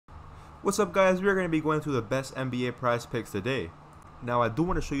What's up, guys? We are going to be going through the best NBA prize picks today. Now, I do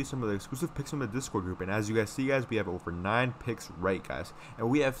want to show you some of the exclusive picks from the Discord group, and as you guys see, guys, we have over 9 picks right, guys,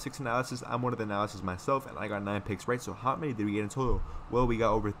 and we have 6 analysis. I'm one of the analysis myself, and I got 9 picks right. So how many did we get in total? Well, we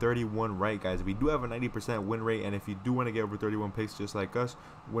got over 31 right, guys. We do have a 90% win rate, and if you do want to get over 31 picks just like us,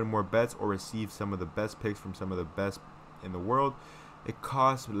 win more bets, or receive some of the best picks from some of the best in the world, it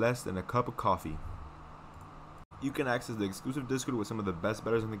costs less than a cup of coffee. You can access the exclusive Discord with some of the best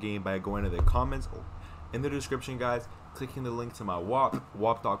bettors in the game by going to the comments in the description, guys, clicking the link to my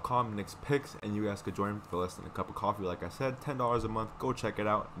wap.com next picks, and you guys could join for less than a cup of coffee. Like I said, $10 a month. Go check it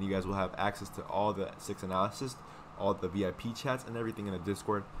out, and you guys will have access to all the 6 analysis, all the VIP chats, and everything in the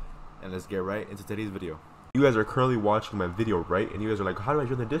Discord. And let's get right into today's video. You guys are currently watching my video, right? And you guys are like, how do I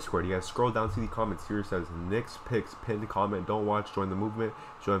join the Discord? You guys scroll down to the comments. Here it says Nick's Picks, pinned comment. Don't watch, join the movement,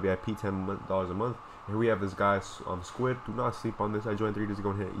 join VIP, $10 a month. Here we have this guy, Squid. Do not sleep on this. I joined 3 days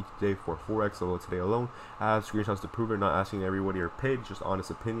ago and hit each day for 4x solo today alone. I have screenshots to prove it. Not asking everybody or paid, just honest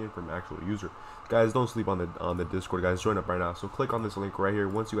opinion from an actual user. Guys, don't sleep on the Discord. Guys, join up right now. So click on this link right here.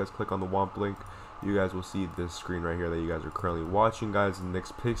 Once you guys click on the WAMP link, you guys will see this screen right here that you guys are currently watching, guys.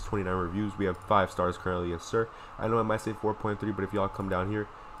 Nick's Picks, 29 reviews. We have 5 stars currently, yes sir. I know I might say 4.3, but if y'all come down here,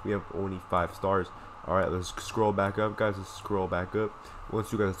 we have only 5 stars. Alright, let's scroll back up, guys. Let's scroll back up.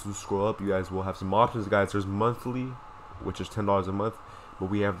 Once you guys do scroll up, you guys will have some options, guys. There's monthly, which is $10 a month, but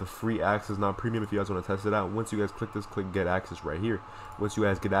we have the free access, not premium, if you guys want to test it out. Once you guys click this, click get access right here. Once you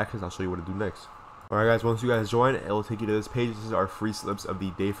guys get access, I'll show you what to do next. Alright, guys, once you guys join, it will take you to this page. This is our free slips of the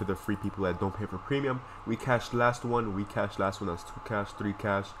day for the free people that don't pay for premium. We cashed last one. That's 2 cash, 3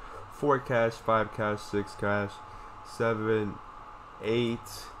 cash, 4 cash, 5 cash, 6 cash, 7, 8.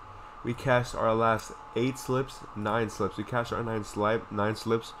 We cashed our last 8 slips, 9 slips. We cashed our 9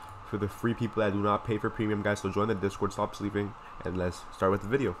 slips for the free people that do not pay for premium, guys. So join the Discord, stop sleeping, and let's start with the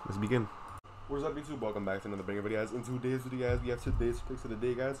video. Let's begin. What is up, YouTube? Welcome back to another banger video, guys. In today's video, guys, we have today's picks of the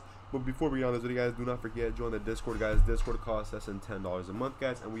day, guys. But before we get on this video, guys, do not forget, join the Discord, guys. Discord costs less than $10 a month,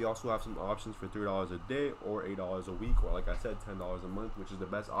 guys, and we also have some options for $3 a day or $8 a week, or like I said, $10 a month, which is the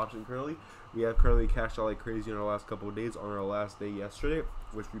best option currently. We have currently cashed out like crazy in our last couple of days. On our last day yesterday,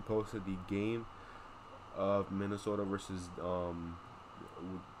 which we posted the game of Minnesota versus no,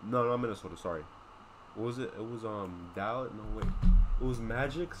 not Minnesota, sorry. What was it? It was Dallas. No, wait. It was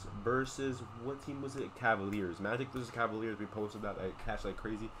Magic's versus, what team was it? Cavaliers. Magic versus Cavaliers. We posted that. I cashed like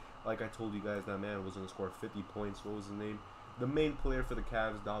crazy. Like I told you guys, that man was gonna score 50 points. What was his name? The main player for the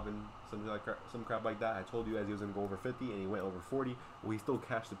Cavs, Dobbin, some crap like that. I told you guys he was gonna go over 50, and he went over 40. Well, he still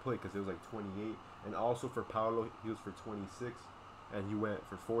cashed the play because it was like 28. And also for Paolo, he was for 26, and he went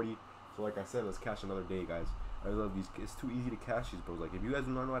for 40. So like I said, let's cash another day, guys. I love these. It's too easy to cash these, bros. Like if you guys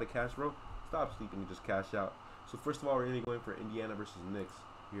do not know how to cash, bro, stop sleeping and just cash out. So first of all, we're going to be going for Indiana versus Knicks.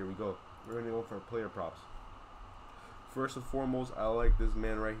 Here we go. We're going to go for player props. First and foremost, I like this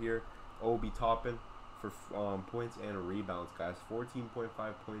man right here, Obi Toppin, for points and rebounds, guys. 14.5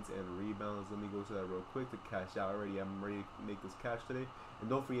 points and rebounds. Let me go to that real quick to cash out already. I'm ready to make this cash today. And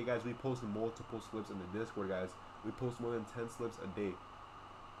don't forget, guys, we post multiple slips in the Discord, guys. We post more than 10 slips a day.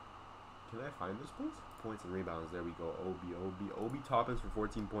 Can I find this, please? Points and rebounds. There we go. Obi Toppins for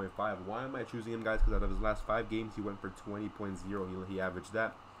 14.5. Why am I choosing him, guys? Because out of his last 5 games, he went for 20.0. He averaged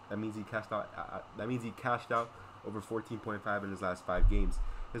that. That means he cashed out. Over 14.5 in his last 5 games.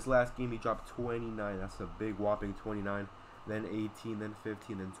 His last game, he dropped 29. That's a big whopping 29. Then 18. Then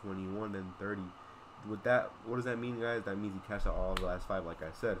 15. Then 21. Then 30. With that, what does that mean, guys? That means he cashed out all of the last 5, like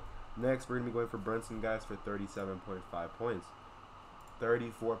I said. Next, we're gonna be going for Brunson, guys, for 37.5 points.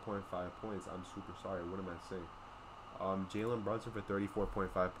 34.5 points. I'm super sorry. What am I saying? Jalen Brunson for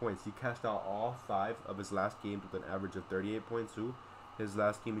 34.5 points. He cashed out all 5 of his last games with an average of 38.2. His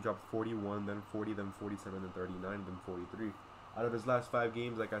last game he dropped 41, then 40, then 47, then 39, then 43. Out of his last 5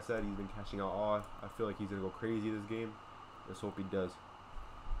 games, like I said, he's been cashing out all. I feel like he's gonna go crazy this game. Let's hope he does.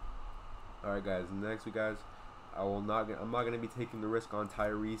 All right, guys. Next, I'm not gonna be taking the risk on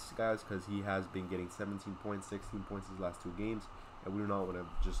Tyrese, guys, because he has been getting 17 points, 16 points his last 2 games. And we do not want to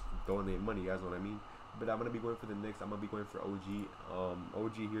just donate money, you guys know what I mean? But I'm going to be going for the Knicks. I'm going to be going for OG.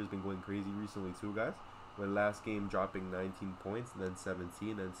 OG here has been going crazy recently too, guys. With last game dropping 19 points, then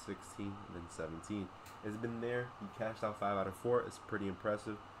 17, then 16, and then 17. It's been there. He cashed out 5 out of 4. It's pretty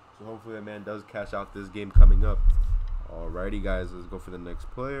impressive. So hopefully that man does cash out this game coming up. Alrighty, guys. Let's go for the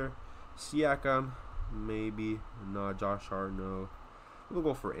next player. Siakam, maybe. No, Josh Hart, no. We'll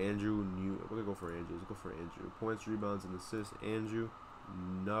go for Andrew. We're gonna go for Andrew. Let's go for Andrew. Points, rebounds, and assists. Andrew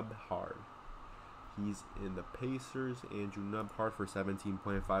Nubhard. He's in the Pacers. Andrew Nembhard for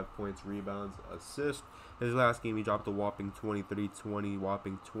 17.5 points, rebounds, assists. His last game, he dropped a whopping 23, 20,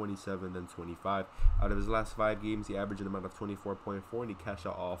 whopping 27, then 25. Out of his last 5 games, he averaged an amount of 24.4, and he cashed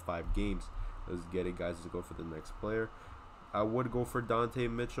out all 5 games. Let's get it, guys. Let's go for the next player. I would go for Dante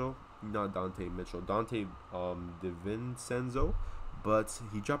DiVincenzo, but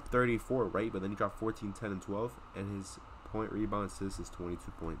he dropped 34, right? But then he dropped 14, 10, and 12, and his point rebound assist is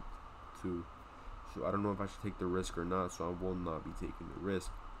 22.2. So I don't know if I should take the risk or not, so I will not be taking the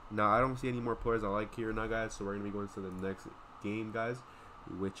risk. Now, I don't see any more players I like here now, guys, so we're going to be going to the next game, guys,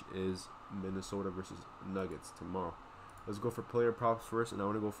 which is Minnesota versus Nuggets tomorrow. Let's go for player props first, and I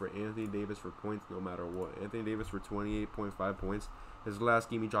want to go for Anthony Davis for points no matter what. Anthony Davis for 28.5 points. His last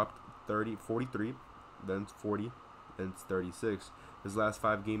game, he dropped 43, then 40, then 36. His last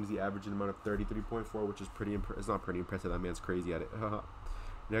 5 games, he averaged an amount of 33.4, which is pretty it's not pretty impressive. That man's crazy at it.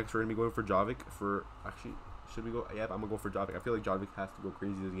 Next, we're going to be going for Jovic for, actually, should we go? Yeah, I'm going to go for Jovic. I feel like Jovic has to go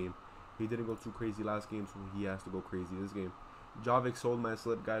crazy this game. He didn't go too crazy last game, so he has to go crazy this game. Jovic sold my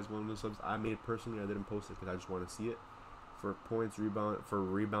slip, guys. One of the subs I made personally. I didn't post it because I just want to see it. For points, rebounds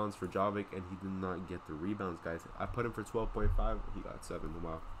for Jovic, and he did not get the rebounds, guys. I put him for 12.5. He got 7.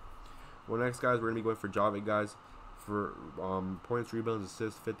 Wow. Well, next, guys, we're going to be going for Jovic, guys. For points, rebounds,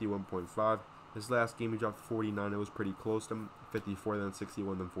 assists, 51.5. His last game, he dropped 49. It was pretty close to him. 54, then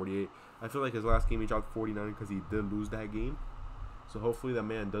 61, then 48. I feel like his last game, he dropped 49 because he did lose that game. So hopefully that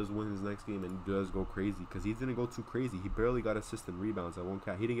man does win his next game and does go crazy, because he didn't go too crazy. He barely got assists and rebounds. I won't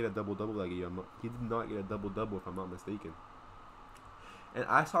count. He didn't get a double-double like he did not get a double-double, if I'm not mistaken. And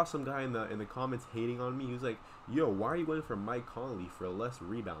I saw some guy in the comments hating on me. He was like, yo, why are you going for Mike Conley for less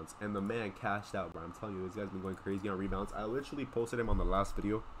rebounds? And the man cashed out, bro. I'm telling you, this guy's been going crazy on rebounds. I literally posted him on the last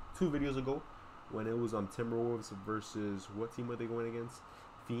video, 2 videos ago, when it was Timberwolves versus, what team were they going against?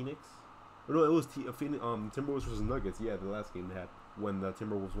 Phoenix? No, it was Timberwolves versus Nuggets. Yeah, the last game they had when the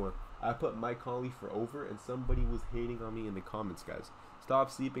Timberwolves won. I put Mike Conley for over, and somebody was hating on me in the comments, guys.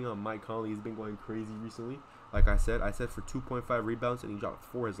 Stop sleeping on Mike Conley. He's been going crazy recently. Like I said for 2.5 rebounds, and he dropped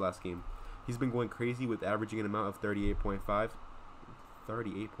 4 his last game. He's been going crazy with averaging an amount of 38.5.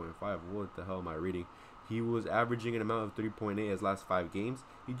 38.5. What the hell am I reading? He was averaging an amount of 3.8 his last 5 games.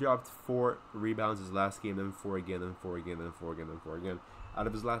 He dropped 4 rebounds his last game, then 4 again, then 4 again, then 4 again, then 4 again. Out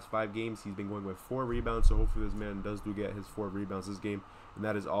of his last 5 games, he's been going with 4 rebounds, so hopefully this man does get his 4 rebounds this game. And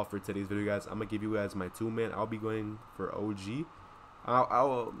that is all for today's video, guys. I'm going to give you guys my 2-man. I'll be going for OG.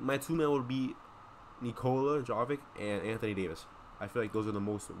 My 2-man will be Nikola Jovic and Anthony Davis. I feel like those are the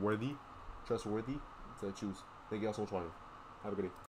most trustworthy to choose. Thank you all so much for watching. Have a good day.